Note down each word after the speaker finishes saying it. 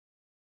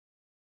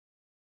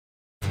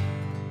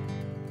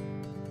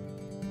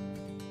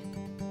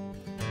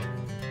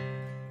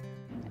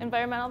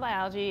Environmental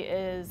biology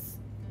is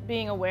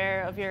being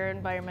aware of your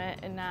environment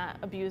and not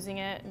abusing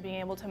it, and being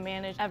able to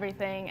manage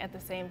everything at the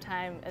same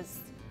time as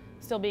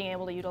still being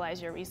able to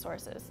utilize your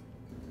resources.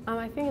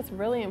 I think it's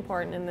really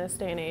important in this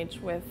day and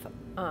age with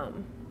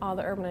all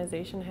the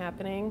urbanization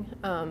happening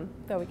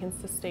that we can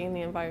sustain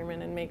the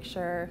environment and make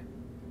sure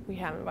we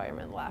have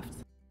environment left.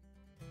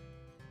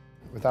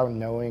 Without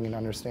knowing and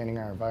understanding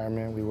our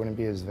environment, we wouldn't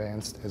be as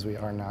advanced as we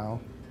are now.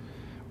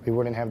 We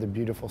wouldn't have the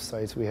beautiful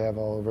sights we have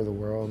all over the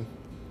world,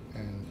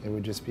 and it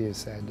would just be a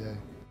sad day.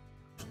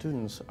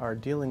 Students are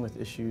dealing with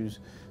issues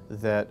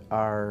that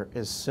are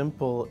as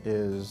simple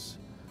as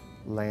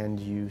land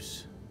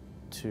use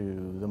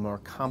to the more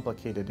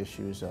complicated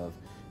issues of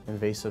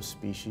invasive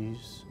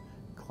species,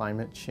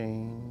 climate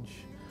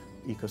change,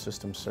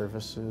 ecosystem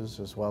services,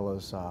 as well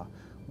as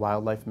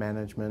wildlife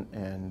management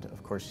and,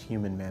 of course,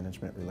 human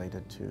management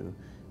related to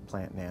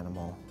plant and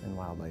animal and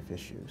wildlife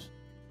issues.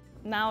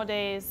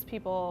 Nowadays,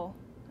 people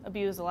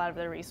abuse a lot of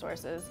their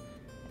resources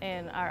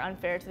and are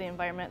unfair to the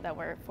environment that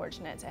we're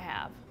fortunate to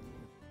have.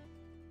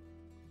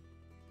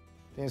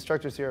 The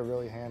instructors here are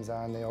really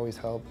hands-on. They always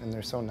help, and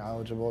they're so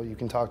knowledgeable. You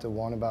can talk to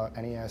one about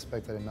any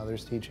aspect that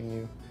another's teaching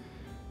you.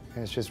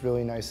 And it's just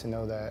really nice to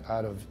know that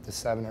out of the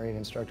 7 or 8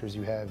 instructors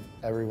you have,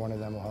 every one of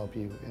them will help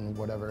you in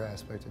whatever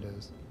aspect it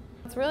is.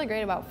 What's really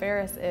great about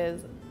Ferris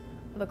is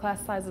the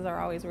class sizes are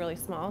always really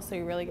small, so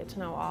you really get to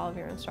know all of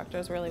your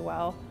instructors really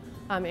well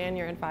and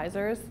your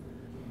advisors.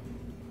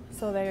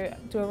 So they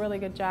do a really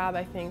good job,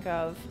 I think,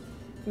 of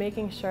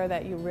making sure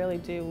that you really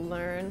do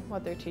learn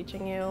what they're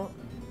teaching you.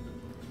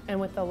 And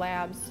with the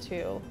labs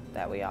too,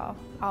 that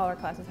all our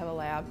classes have a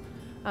lab,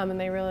 and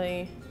they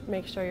really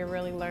make sure you're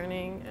really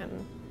learning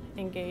and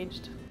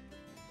engaged.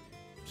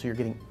 So you're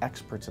getting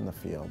experts in the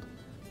field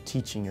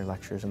teaching your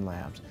lectures and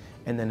labs.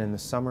 And then in the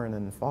summer and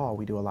in the fall,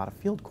 we do a lot of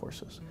field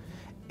courses.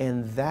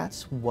 And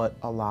that's what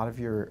a lot of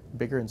your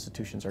bigger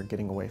institutions are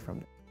getting away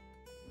from.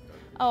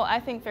 Oh,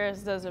 I think Ferris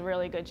does a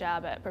really good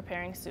job at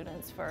preparing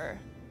students for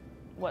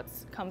what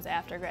comes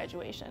after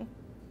graduation.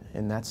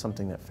 And that's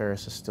something that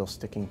Ferris is still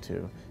sticking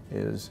to,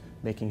 is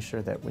making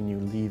sure that when you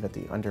leave at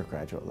the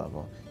undergraduate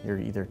level, you're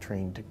either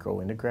trained to go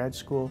into grad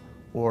school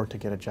or to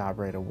get a job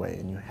right away,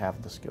 and you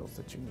have the skills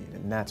that you need.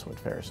 And that's what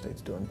Ferris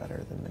State's doing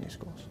better than many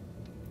schools.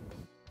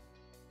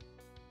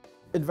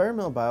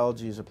 Environmental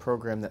biology is a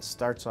program that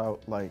starts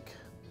out like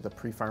the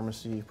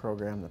pre-pharmacy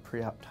program, the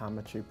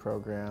pre-optometry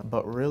program,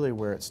 but really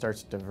where it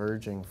starts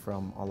diverging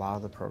from a lot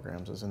of the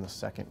programs is in the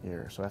second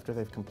year. So after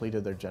they've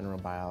completed their general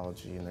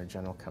biology and their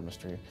general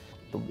chemistry,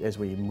 as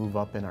we move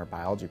up in our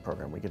biology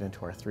program, we get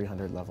into our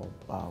 300 level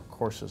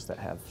courses that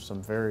have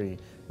some very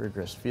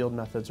rigorous field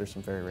methods or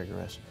some very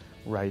rigorous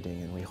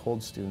writing, and we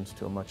hold students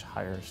to a much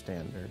higher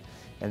standard.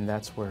 And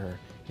that's where,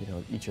 you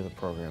know, each of the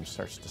programs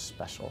starts to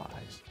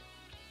specialize.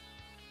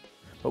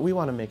 But we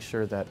want to make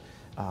sure that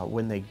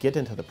when they get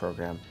into the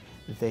program,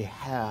 they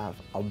have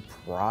a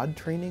broad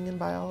training in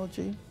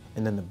biology.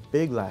 And then the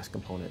big last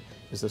component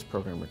is this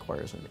program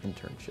requires an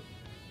internship.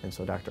 And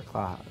so Dr.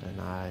 Klott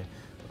and I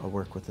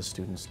work with the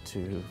students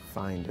to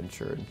find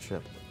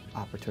internship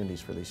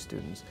opportunities for these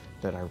students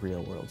that are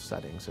real world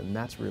settings. And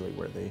that's really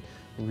where they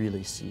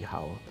really see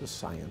how the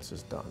science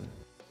is done.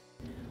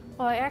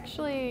 Well, I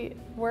actually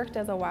worked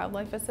as a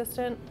wildlife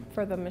assistant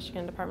for the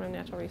Michigan Department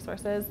of Natural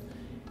Resources,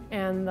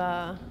 and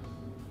the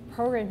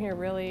program here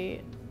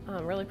really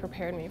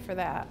prepared me for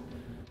that.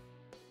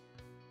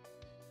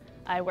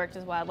 I worked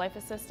as wildlife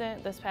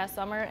assistant this past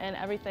summer, and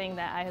everything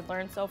that I had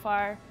learned so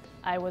far,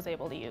 I was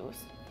able to use.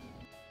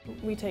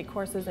 We take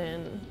courses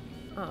in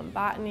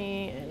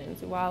botany and in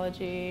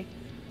zoology,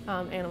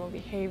 animal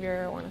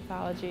behavior,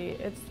 ornithology.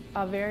 It's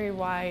a very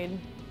wide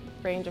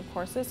range of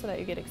courses so that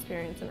you get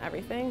experience in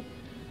everything,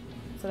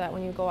 so that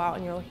when you go out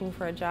and you're looking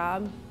for a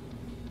job,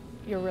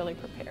 you're really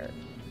prepared.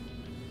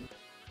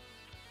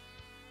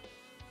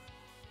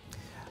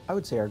 I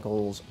would say our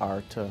goals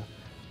are to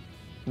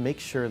make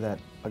sure that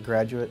a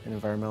graduate in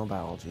environmental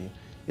biology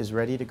is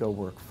ready to go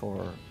work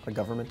for a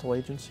governmental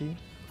agency,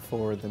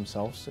 for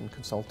themselves in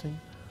consulting,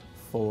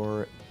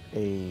 for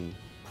a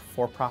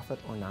for-profit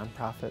or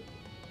non-profit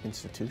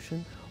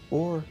institution,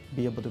 or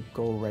be able to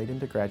go right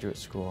into graduate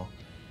school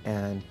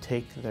and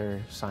take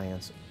their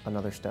science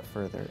another step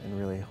further and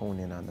really hone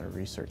in on their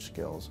research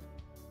skills.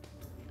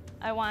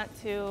 I want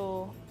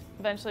to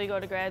eventually go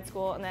to grad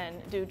school and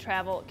then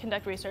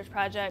conduct research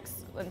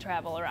projects and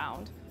travel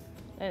around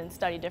and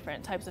study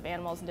different types of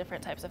animals and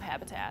different types of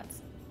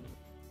habitats.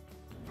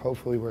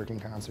 Hopefully work in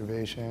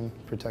conservation,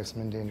 protect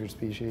some endangered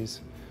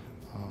species.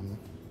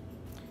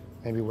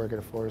 Maybe work at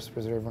a forest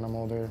preserve when I'm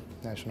older,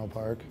 national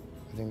park.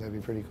 I think that'd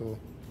be pretty cool.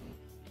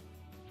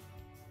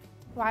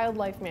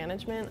 Wildlife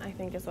management, I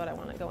think, is what I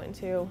want to go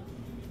into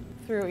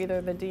through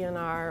either the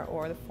DNR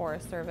or the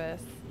Forest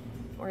Service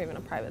or even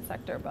a private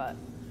sector, but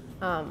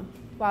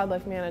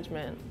wildlife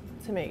management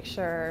to make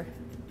sure,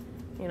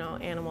 you know,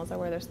 animals are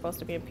where they're supposed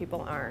to be and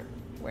people aren't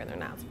where they're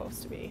not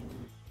supposed to be.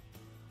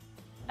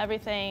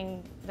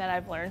 Everything that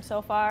I've learned so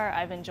far,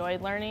 I've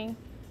enjoyed learning,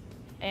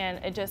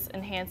 and it just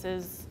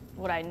enhances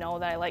what I know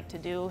that I like to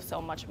do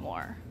so much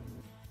more.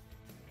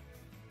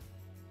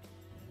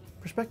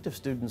 Prospective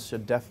students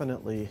should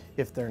definitely,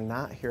 if they're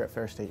not here at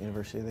Ferris State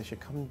University, they should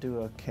come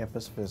do a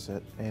campus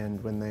visit.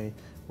 And when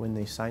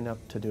they sign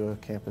up to do a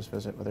campus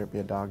visit, whether it be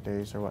a dog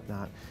days or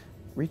whatnot,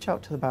 reach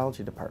out to the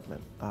biology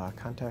department.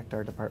 Contact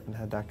our department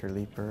head, Dr.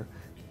 Leeper,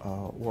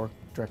 or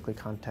directly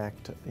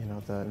contact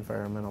the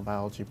environmental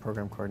biology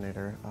program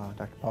coordinator,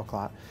 Dr. Paul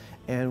Klott,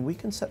 and we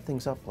can set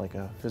things up like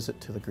a visit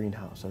to the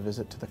greenhouse, a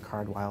visit to the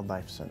Card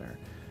Wildlife Center,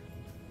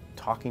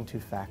 talking to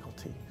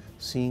faculty,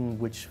 seeing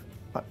which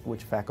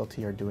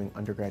faculty are doing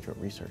undergraduate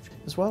research,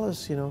 as well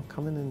as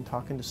coming and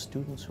talking to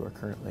students who are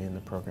currently in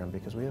the program,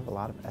 because we have a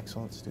lot of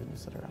excellent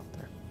students that are out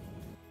there.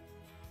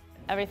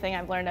 Everything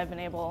I've learned I've been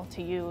able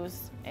to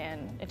use,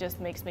 and it just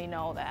makes me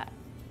know that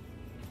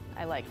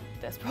I like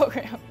this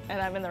program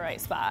and I'm in the right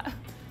spot.